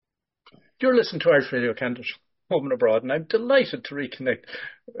You're listening to Irish Radio Candid, home and abroad, and I'm delighted to reconnect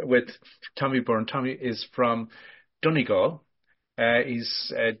with Tommy Byrne. Tommy is from Donegal.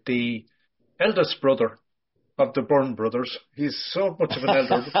 He's the eldest brother of the Byrne Brothers. He's so much of an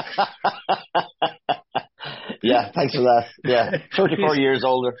elder. Yeah, thanks for that. Yeah, 34 years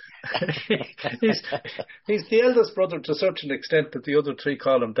older. he's the eldest brother to such an extent that the other three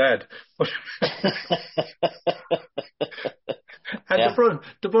call him Dad. And Yeah.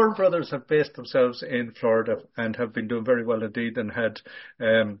 the Byrne Brothers have based themselves in Florida and have been doing very well indeed, and had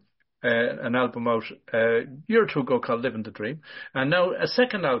an album out a year or two ago called Living the Dream, and now a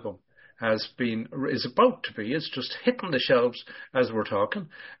second album is about to be. It's just hitting the shelves as we're talking,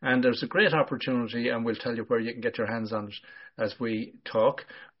 and there's a great opportunity, and we'll tell you where you can get your hands on it as we talk.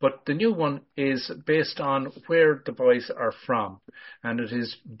 But the new one is based on where the boys are from, and it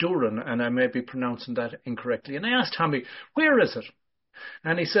is Duran, and I may be pronouncing that incorrectly. And I asked Tommy, where is it?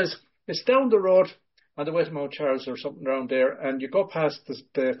 And he says, it's down the road on the way to Mount Charles or something around there, and you go past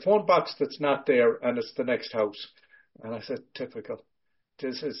the phone box that's not there, and it's the next house. And I said, typical.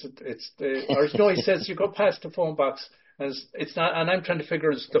 He says you go past the phone box and it's not, and I'm trying to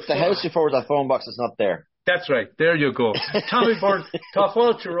figure the house before that phone box is not there. That's right. There you go. Tommy Byrne, Top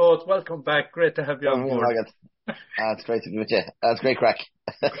Walter Road, welcome back. Great to have you on board. It's great to be with you. That's great crack.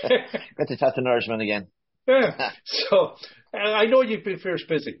 Great to chat to Nourishment again. Yeah. So I know you've been fierce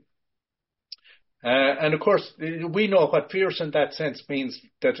busy. And of course, we know what fierce in that sense means,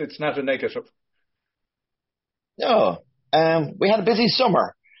 that it's not a negative. No. We had a busy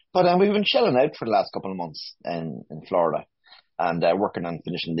summer, but we've been chilling out for the last couple of months in Florida, and working on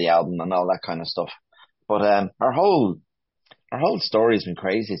finishing the album and all that kind of stuff. But our whole story has been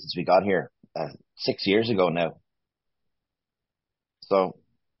crazy since we got here 6 years ago now. So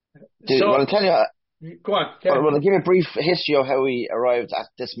I'll tell you. Go on. Well, I'll give you a brief history of how we arrived at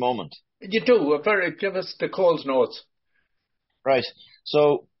this moment. You do. Give us the Coles notes. Right.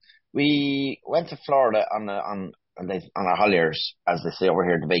 So we went to Florida on our holidays, as they say over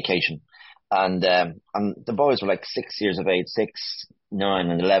here, the vacation. And the boys were like 6 years of age, 6, 9,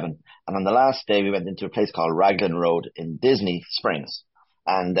 and 11. And on the last day, we went into a place called Raglan Road in Disney Springs.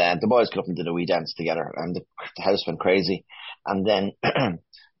 And the boys got up and did a wee dance together, and the house went crazy. And then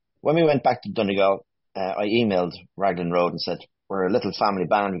when we went back to Donegal, I emailed Raglan Road and said, we're a little family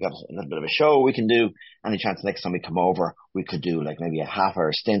band. We got a little bit of a show we can do. Any chance next time we come over, we could do like maybe a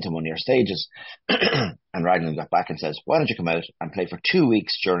half-hour stint in one of your stages? And Raglan got back and says, why don't you come out and play for 2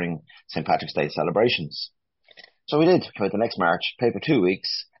 weeks during St. Patrick's Day celebrations? So we did. Came out the next March, played for 2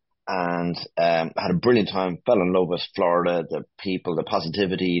 weeks, and had a brilliant time. Fell in love with Florida, the people, the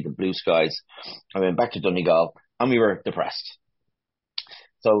positivity, the blue skies. I went back to Donegal, and we were depressed.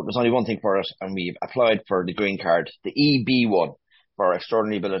 So there's only one thing for it, and we applied for the green card, the EB1, for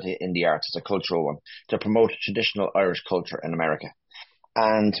extraordinary ability in the arts. It's a cultural one to promote traditional Irish culture in America.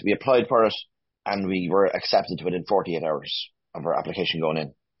 And we applied for it, and we were accepted within 48 hours of our application going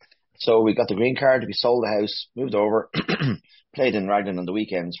in. So we got the green card, we sold the house, moved over, played in Raglan on the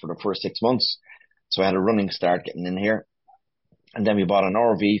weekends for the first 6 months. So I had a running start getting in here. And then we bought an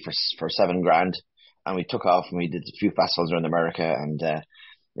RV for $7,000, and we took off and we did a few festivals around America, and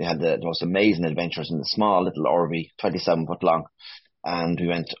we had the most amazing adventures in the small little RV, 27 foot long. And we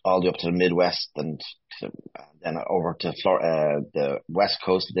went all the way up to the Midwest, and then over to the West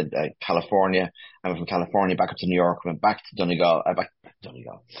Coast, we did California, and from California back up to New York, went back to Donegal,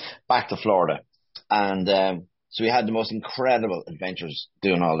 back to Florida. And so we had the most incredible adventures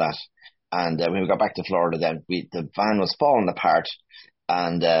doing all that. And when we got back to Florida, then the van was falling apart,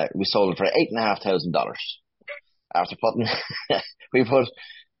 and we sold it for $8,500. After we put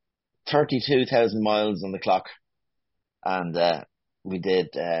 32,000 miles on the clock, and we did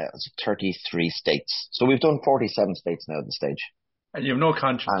 33 states. So we've done 47 states now at this stage. And you have no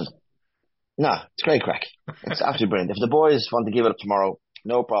conscience. No, it's great crack. It's absolutely brilliant. If the boys want to give it up tomorrow,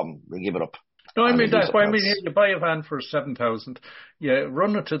 no problem. We'll give it up. No, I mean, that's why you buy a van for 7,000, you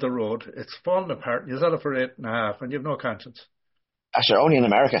run it to the road, it's falling apart, you sell it for 8,500, and you have no conscience. Actually, only in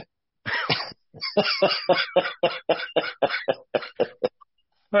America.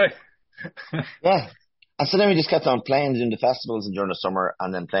 Right. Yeah. And so then we just kept on playing in the festivals and during the summer,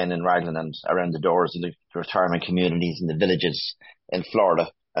 and then playing in Raglan and around the doors of the retirement communities and the villages in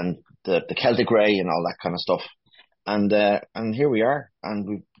Florida, and the Celtic Ray and all that kind of stuff. And here we are,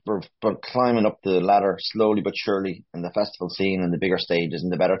 and we're climbing up the ladder slowly but surely in the festival scene and the bigger stages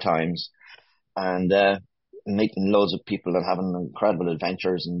and the better times, and meeting loads of people and having incredible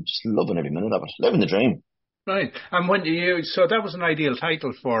adventures and just loving every minute of it, living the dream. Right. And so that was an ideal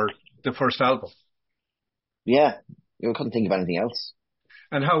title for the first album. Yeah, we couldn't think of anything else.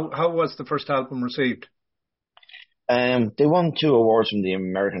 And how was the first album received? They won 2 awards from the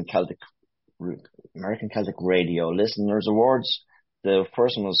American Celtic Radio Listeners Awards. The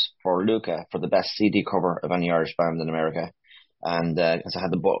first one was for Luca for the best CD cover of any Irish band in America. And because I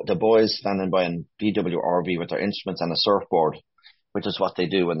had the boys standing by in BWRV with their instruments and a surfboard, which is what they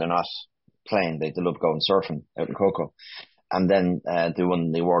do when they're not playing. They love going surfing out in Coco. And then they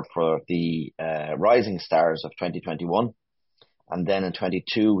won the award for the Rising Stars of 2021. And then in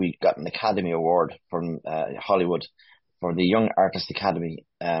 22, we got an Academy Award from Hollywood for the Young Artist Academy.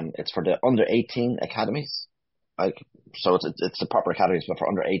 It's for the under 18 academies. So it's the proper academies, but for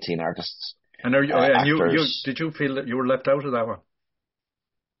under 18 artists. And did you feel that you were left out of that one?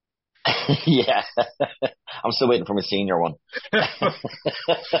 Yeah, I'm still waiting for my senior one. They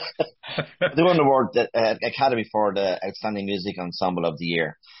won the award, the Academy for the Outstanding Music Ensemble of the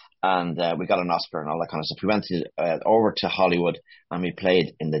Year, and we got an Oscar and all that kind of stuff. We went over to Hollywood and we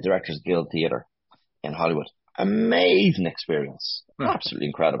played in the Directors Guild Theatre in Hollywood. Amazing experience, absolutely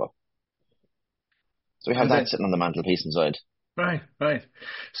incredible. So we have that sitting on the mantelpiece inside. Right.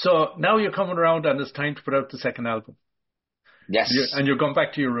 So now you're coming around and it's time to put out the second album. Yes. And you're going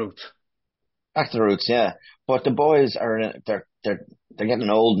back to your roots. Back to the roots, yeah. But the boys they're getting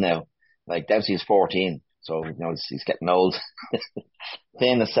old now. Like Dempsey is 14, so he's getting old.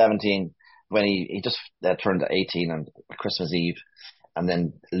 Finn is 17 when he just turned 18 on Christmas Eve, and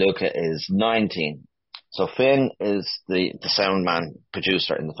then Luca is 19. So Finn is the sound man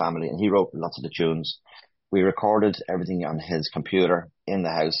producer in the family, and he wrote lots of the tunes. We recorded everything on his computer in the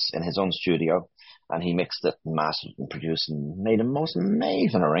house in his own studio, and he mixed it and mastered and produced and made the most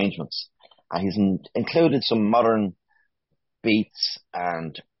amazing arrangements. And he's included some modern beats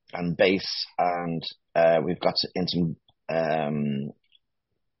and bass, and we've got in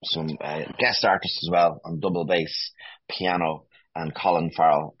some guest artists as well on double bass, piano, and Colin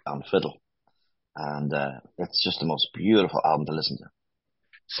Farrell on fiddle. And it's just the most beautiful album to listen to.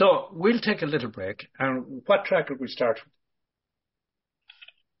 So we'll take a little break. And what track would we start with?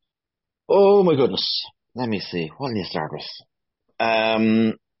 Oh my goodness. Let me see. What do you start with?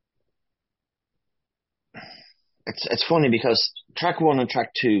 It's funny because track 1 and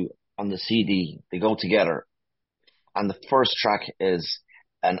track 2 on the CD, they go together. And the first track is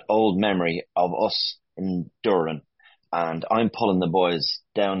an old memory of us in Durin. And I'm pulling the boys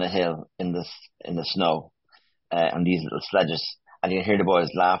down a hill in the snow on these little sledges. And you can hear the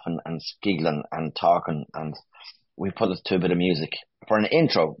boys laughing and giggling and talking. And we put it to a bit of music for an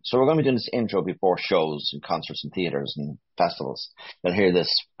intro. So we're going to be doing this intro before shows and concerts and theatres and festivals. You'll hear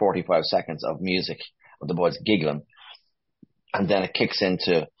this 45 seconds of music of the boys giggling. And then it kicks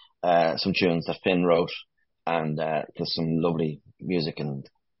into some tunes that Finn wrote. And there's some lovely music. And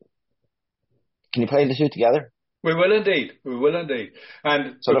can you play the two together? We will indeed.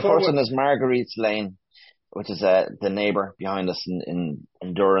 And so the first one is Marguerite's Lane, which is the neighbour behind us in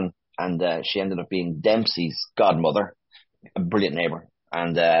Durin, and she ended up being Dempsey's godmother, a brilliant neighbour,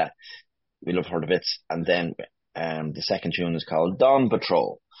 and we love her to bits. And then the second tune is called Dawn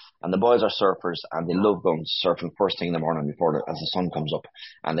Patrol, and the boys are surfers, and they love going surfing first thing in the morning as the sun comes up,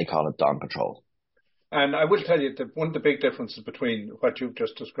 and they call it Dawn Patrol. And I will tell you that one of the big differences between what you've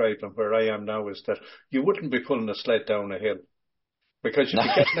just described and where I am now is that you wouldn't be pulling a sled down a hill. Because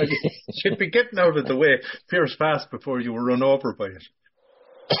you'd be getting out of the way fierce fast before you were run over by it.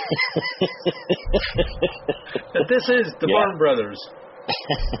 This is the Byrne Brothers.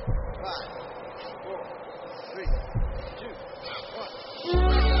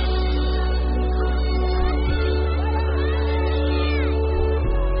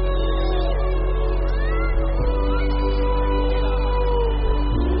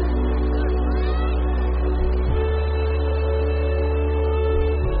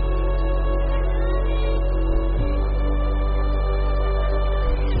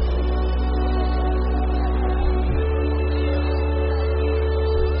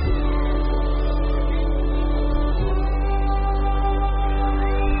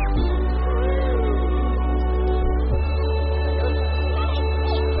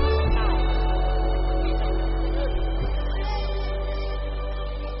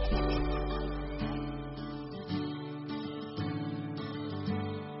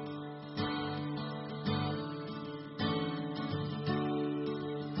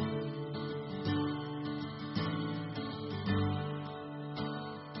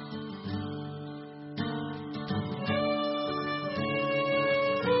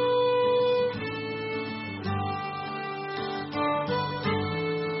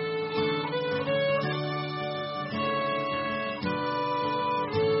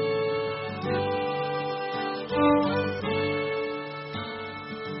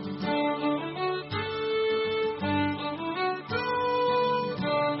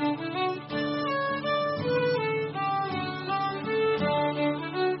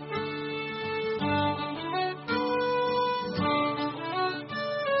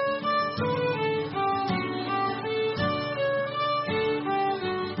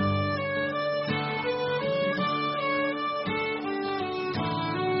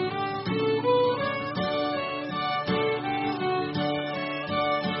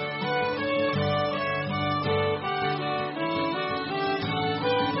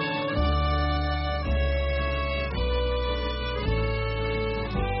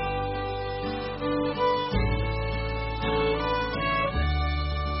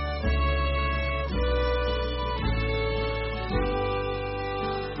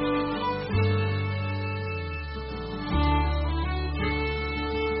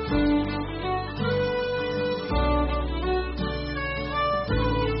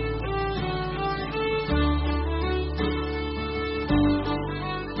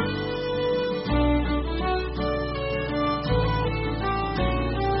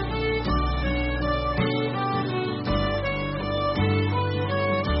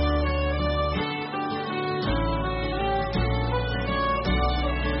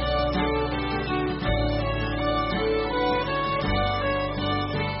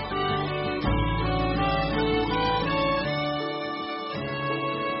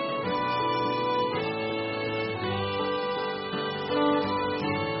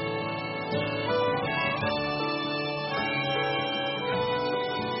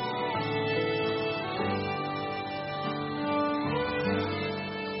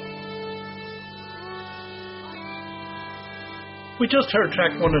 We just heard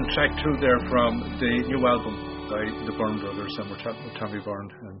track 1 and track 2 there from the new album by the Byrne Brothers, and Tommy Byrne,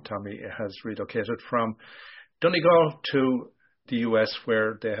 and Tommy has relocated from Donegal to the US,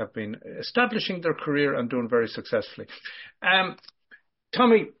 where they have been establishing their career and doing very successfully.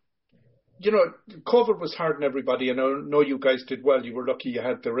 Tommy, you know, COVID was hard on everybody, and I know you guys did well. You were lucky you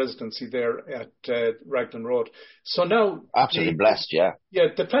had the residency there at Raglan Road. So now... Absolutely blessed, yeah. Yeah,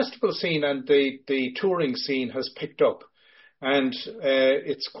 the festival scene and the touring scene has picked up, and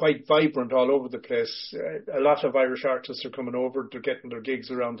it's quite vibrant all over the place. A lot of Irish artists are coming over. They're getting their gigs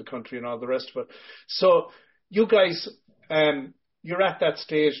around the country and all the rest of it. So you guys, you're at that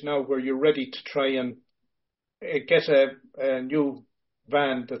stage now where you're ready to try and get a new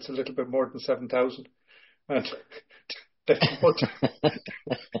van that's a little bit more than 7,000, and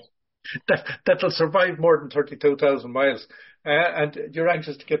that'll survive more than 32,000 miles. And you're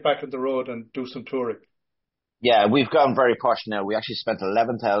anxious to get back on the road and do some touring. Yeah, we've gone very posh now. We actually spent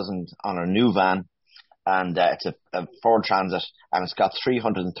 11,000 on our new van, and it's a Ford Transit, and it's got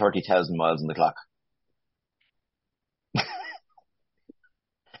 330,000 miles on the clock. I'm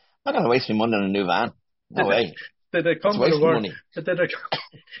not going to waste my money on a new van. No way. Did it come with a warranty? Did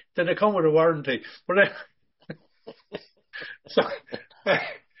it come with a warranty?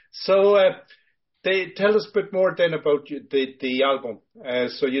 They tell us a bit more then about the album.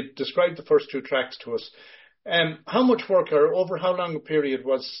 So you described the first 2 tracks to us. How much work, or over how long a period,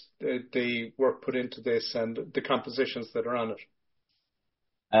 was the work put into this and the compositions that are on it?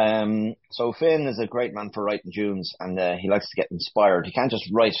 So Finn is a great man for writing tunes, and he likes to get inspired. He can't just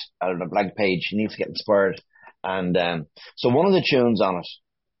write out of a blank page. He needs to get inspired. And so one of the tunes on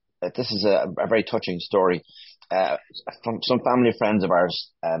it, this is a very touching story. From some family friends of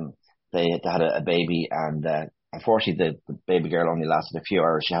ours, they had a baby, and unfortunately the baby girl only lasted a few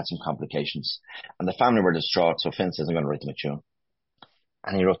hours. She had some complications, and the family were distraught. So Finn says, I'm going to write them a tune.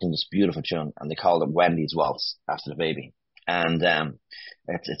 And he wrote them this beautiful tune, and they called it Wendy's Waltz after the baby. And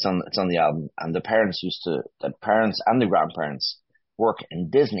it's on the album. And the parents and the grandparents work in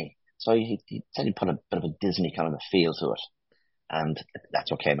Disney. So he said he put a bit of a Disney kind of a feel to it. And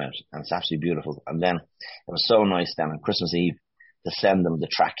that's what came out. And it's absolutely beautiful. And then it was so nice then on Christmas Eve to send them the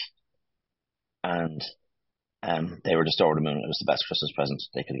track. And they were just over the moon. It was the best Christmas present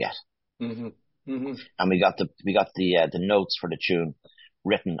they could get. Mm-hmm. Mm-hmm. And we got the notes for the tune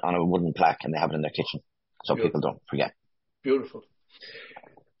written on a wooden plaque, and they have it in their kitchen, so people don't forget. Beautiful.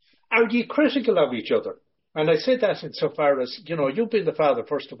 Are you critical of each other? And I say that insofar as, you know, you've been the father,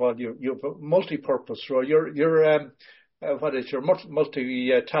 first of all, you've a multi-purpose role. You're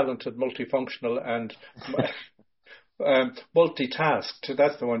multi-talented, multifunctional, and multitasked.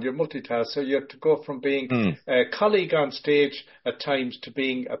 That's the one. You're multitasked. So you have to go from being a colleague on stage at times to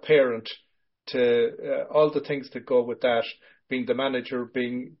being a parent, to all the things that go with that, being the manager,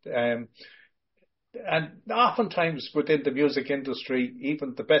 being... and oftentimes within the music industry,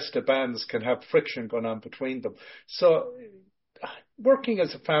 even the best of bands can have friction going on between them. So working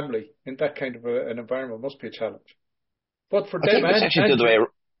as a family in that kind of an environment must be a challenge. But for them and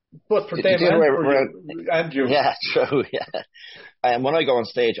you. Yeah, true, yeah. And when I go on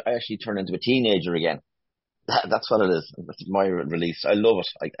stage, I actually turn into a teenager again. That's what it is. It's my release. I love it.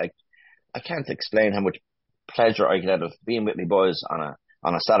 I can't explain how much pleasure I get out of being with my boys on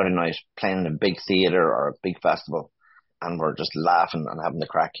a Saturday night, playing in a big theatre or a big festival, and we're just laughing and having the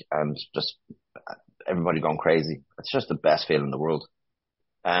crack and just everybody going crazy. It's just the best feeling in the world.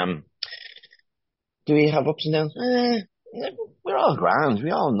 Do we have ups and downs? We're all grand.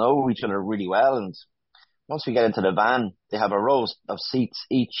 We all know each other really well, and once we get into the van, they have a row of seats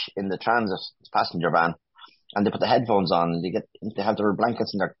each in the transit, passenger van, and they put the headphones on, and they have their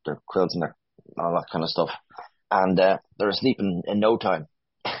blankets and their quilts and all that kind of stuff, and they're asleep in no time.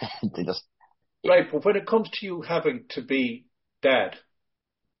 They just... Right, but when it comes to you having to be dad,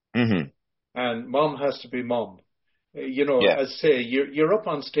 mm-hmm. and mom has to be mom, you know, as I say, you're up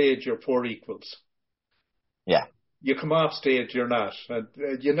on stage, you're 4 equals. Yeah. You come off stage, you're not.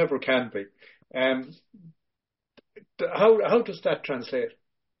 You never can be. How does that translate?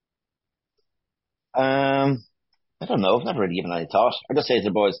 I don't know. I've never really given any thought. I just say to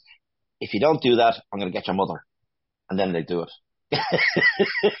the boys, if you don't do that, I'm going to get your mother. And then they do it.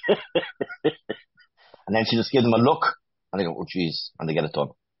 And then she just gives them a look, and they go, oh, geez, and they get it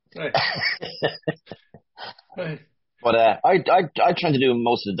done. Right. Right. But I try to do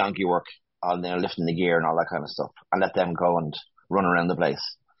most of the donkey work on lifting the gear and all that kind of stuff, and let them go and run around the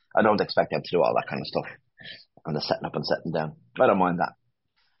place. I don't expect them to do all that kind of stuff, and the setting up and setting down. I don't mind that.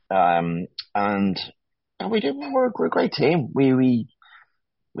 And we're a great team. We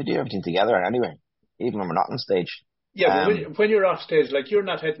do everything together anyway, even when we're not on stage. Yeah, but Um, when you're off stage, like you're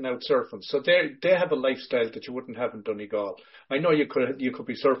not heading out surfing, so they have a lifestyle that you wouldn't have in Donegal. I know you could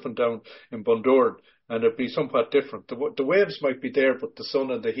be surfing down in Bundoran, and it'd be somewhat different. The waves might be there, but the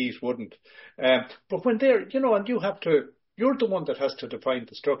sun and the heat wouldn't. But when they're, and you're the one that has to define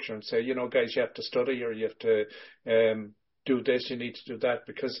the structure and say, guys, you have to study or you have to do this, you need to do that,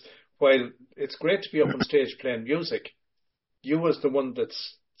 because while it's great to be up on stage playing music, you as the one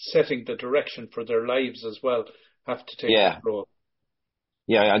that's setting the direction for their lives as well have to take that yeah, role.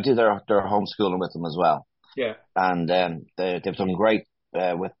 yeah, I do their homeschooling with them as well, Yeah, and they've done great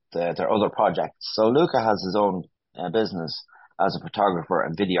with their other projects. So Luca has his own business as a photographer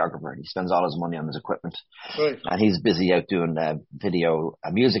and videographer. He spends all his money on his equipment, right, and he's busy out doing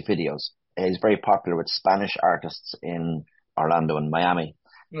music videos. He's very popular with Spanish artists in Orlando and Miami,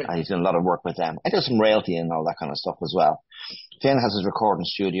 right. and he's doing a lot of work with them. I do some royalty and all that kind of stuff as well. Finn has his recording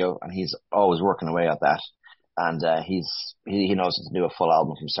studio, and he's always working away at that. And he knows how to do a full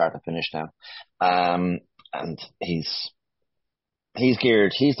album from start to finish now. And he's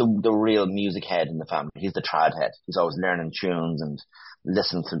geared. He's the real music head in the family. He's the trad head. He's always learning tunes and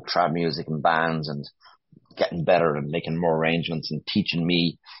listening to trad music and bands and getting better and making more arrangements and teaching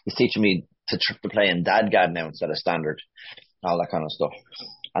me. He's teaching me to play in dadgad now instead of standard, all that kind of stuff.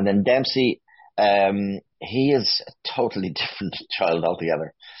 And then Dempsey, he is a totally different child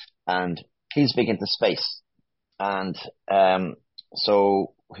altogether, and he's big into space. And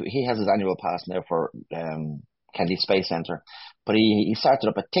so he has his annual pass now for Kennedy Space Center, but he started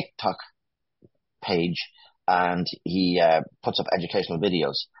up a TikTok page, and he puts up educational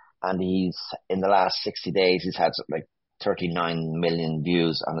videos. And he's in the last 60 days he's had like 39 million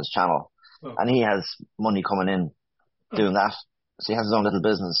views on his channel, Oh, and he has money coming in oh, doing that. So he has his own little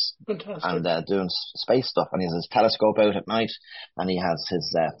business fantastic. and doing space stuff, and he has his telescope out at night, and he has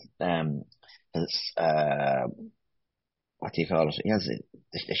his what do you call it? He has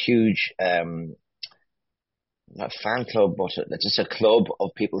a huge not fan club, but just a club of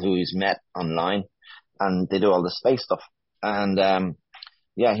people who he's met online, and they do all the space stuff. And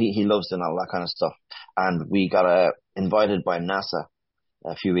yeah, he loves doing all that kind of stuff. And we got invited by NASA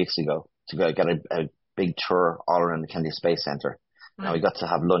a few weeks ago to go get a big tour all around the Kennedy Space Center. And we Right, got to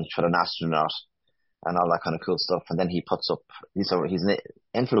have lunch with an astronaut and all that kind of cool stuff. And then he puts up, he's an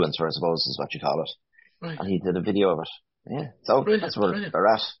influencer, I suppose, is what you call it. right, And he did a video of it. Yeah, so that's brilliant, where brilliant. they're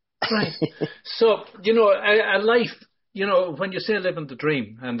at. Right. So, a life, when you say living the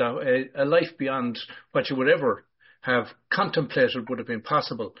dream and a life beyond what you would ever have contemplated would have been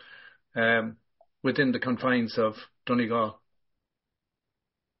possible um, within the confines of Donegal.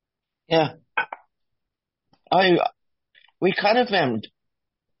 Yeah, I we kind of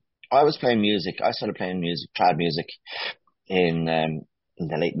I was playing music. I started playing music, trad music, in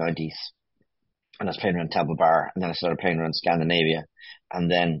the late '90s, and I was playing around Temple Bar, and then I started playing around Scandinavia, and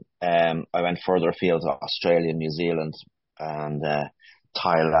then I went further afield to Australia, New Zealand, and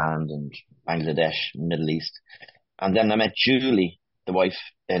Thailand, and Bangladesh, Middle East, and then I met Julie, the wife,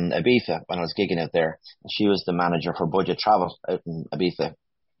 in Ibiza when I was gigging out there. She was the manager for Budget Travel out in Ibiza,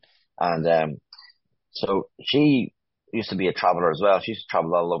 and so she used to be a traveler as well. She used to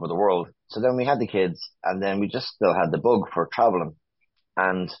travel all over the world. So then we had the kids, and then we just still had the bug for traveling,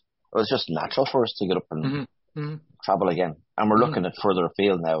 and it was just natural for us to get up and Hmm. Hmm. travel again. And we're Hmm. looking at further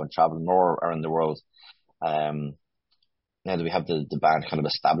afield now and traveling more around the world. Um, Now that we have the band kind of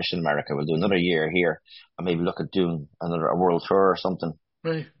established in America, we'll do another year here and maybe look at doing a world tour or something.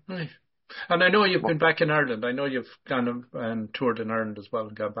 Right, right. And I know you've been back in Ireland. I know you've gone and toured in Ireland as well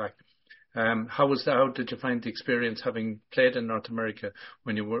and gone back. How was that? How did you find the experience having played in North America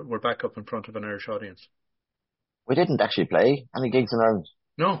when you were back up in front of an Irish audience? We didn't actually play any gigs in Ireland.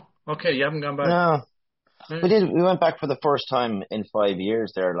 No? Okay, you haven't gone back. No, we Right. did. We went back for the first time in 5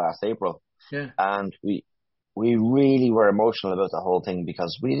 years there last April, Yeah. and we really were emotional about the whole thing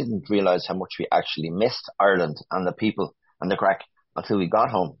because we didn't realize how much we actually missed Ireland and the people and the crack until we got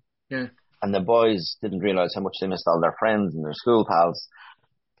home. Yeah. And the boys didn't realize how much they missed all their friends and their school pals.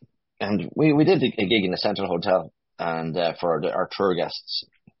 And we did a gig in the Central Hotel and for our tour guests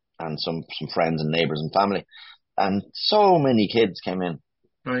and some friends and neighbours and family. And so many kids came in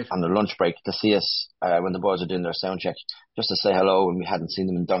Right. on their lunch break to see us when the boys were doing their sound check, just to say hello, and we hadn't seen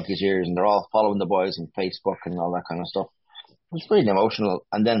them in donkey's years, and they're all following the boys on Facebook and all that kind of stuff. It was really emotional.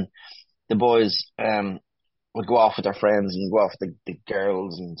 And then the boys would go off with their friends and go off with the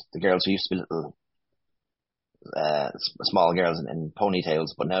girls, and the girls who used to be little small girls in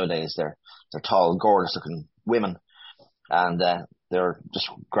ponytails, but nowadays they're tall, gorgeous looking women, and they're just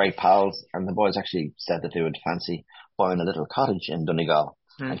great pals. And the boys actually said that they would fancy buying a little cottage in Donegal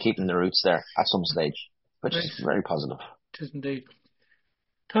and Right. keeping the roots there at some stage. which is Nice. very positive. It is indeed.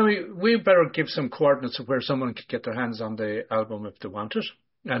 Tommy, we better give some coordinates of where someone could get their hands on the album if they want it.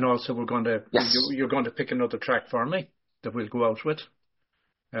 And also, Yes. you're going to pick another track for me that we'll go out with.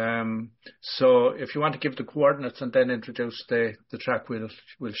 So if you want to give the coordinates and then introduce the track we'll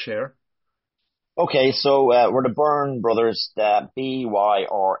share. Okay, so we're the Byrne Brothers, the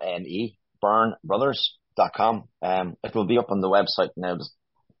BYRNE, ByrneBrothers.com. It will be up on the website now.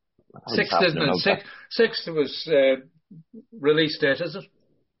 Sixth, isn't it? Sixth was release date, is it?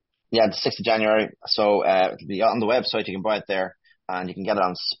 Yeah, the 6th of January. So it'll be on the website. You can buy it there, and you can get it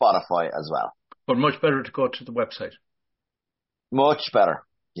on Spotify as well. But much better to go to the website. Much better,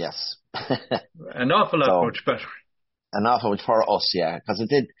 yes. An awful lot much better. An awful lot for us, yeah, because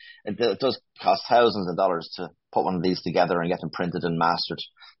it does cost thousands of dollars to put one of these together and get them printed and mastered.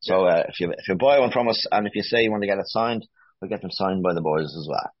 So if you buy one from us, and if you say you want to get it signed, we'll get them signed by the boys as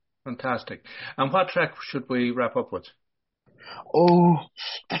well. Fantastic. And what track should we wrap up with? Oh,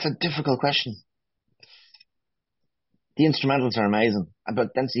 that's a difficult question. The instrumentals are amazing,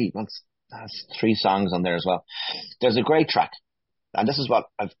 but then see, once has 3 songs on there as well. There's a great track, and this is what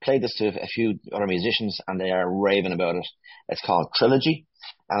I've played this to a few other musicians, and they are raving about it. It's called Trilogy,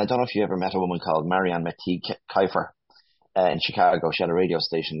 and I don't know if you ever met a woman called Marianne Kiefer in Chicago. She had a radio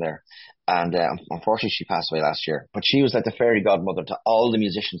station there, and unfortunately she passed away last year. But she was like the fairy godmother to all the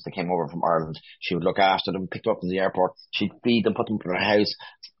musicians that came over from Ireland. She would look after them, pick them up from the airport. She'd feed them, put them in her house,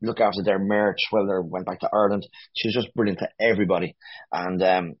 look after their merch while they went back to Ireland. She was just brilliant to everybody,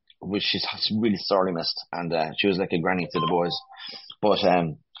 and which she's really sorely missed. And she was like a granny to the boys. But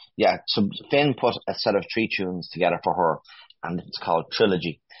yeah, so Finn put a set of 3 tunes together for her, and it's called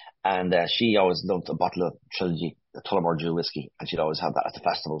Trilogy. And she always loved a bottle of Trilogy, the Tullamore Dew whiskey, and she'd always have that at the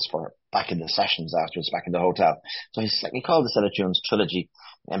festivals for back in the sessions afterwards, back in the hotel. So he called the set of tunes Trilogy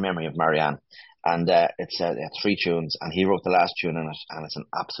in memory of Marianne. And it's 3 tunes, and he wrote the last tune in it, and it's an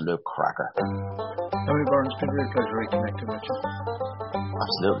absolute cracker. Tommy Byrne, it's been a real pleasure reconnecting with you.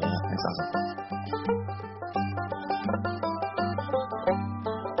 Absolutely, yeah. Thanks, Anson.